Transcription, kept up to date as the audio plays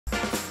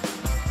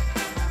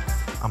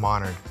I'm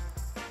honored.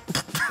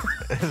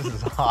 This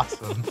is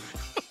awesome.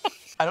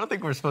 I don't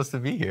think we're supposed to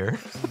be here.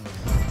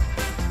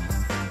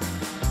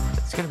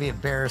 It's going to be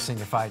embarrassing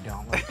if I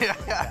don't look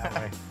that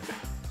way.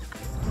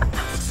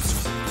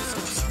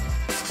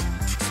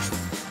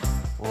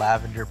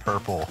 Lavender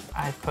purple.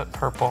 I put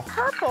purple.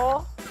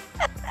 Purple?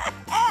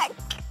 Heck!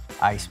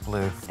 Ice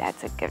blue.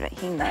 That's a good one.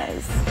 He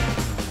knows.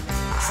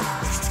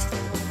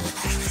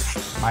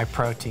 My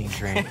protein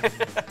drink.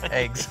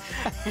 Eggs.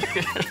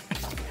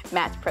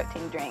 Matt's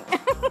protein drink.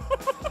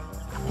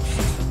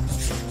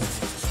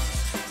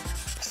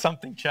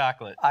 Something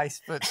chocolate. I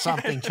put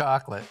something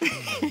chocolate.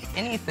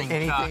 Anything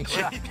Anything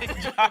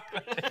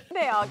chocolate.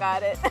 They all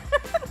got it.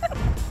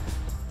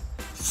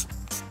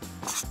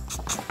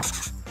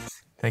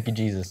 Thank you,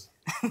 Jesus.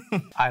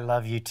 I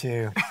love you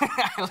too.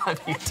 I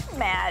love you too.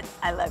 Matt,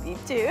 I love you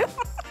too.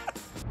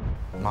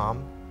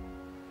 Mom,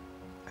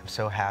 I'm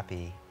so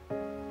happy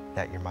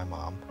that you're my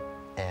mom.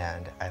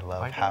 And I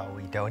love how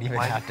we don't even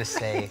have to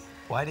say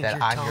Why did that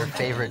your I'm tone your change?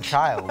 favorite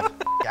child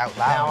out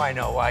loud. Now I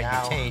know why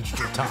Now- you changed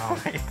your tone.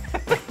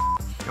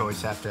 You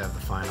always have to have the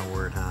final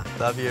word, huh?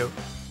 Love you.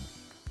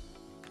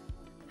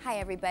 Hi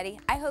everybody,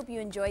 I hope you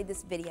enjoyed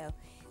this video.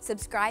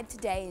 Subscribe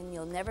today and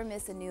you'll never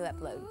miss a new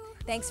upload.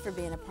 Thanks for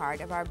being a part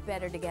of our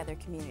Better Together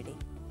community.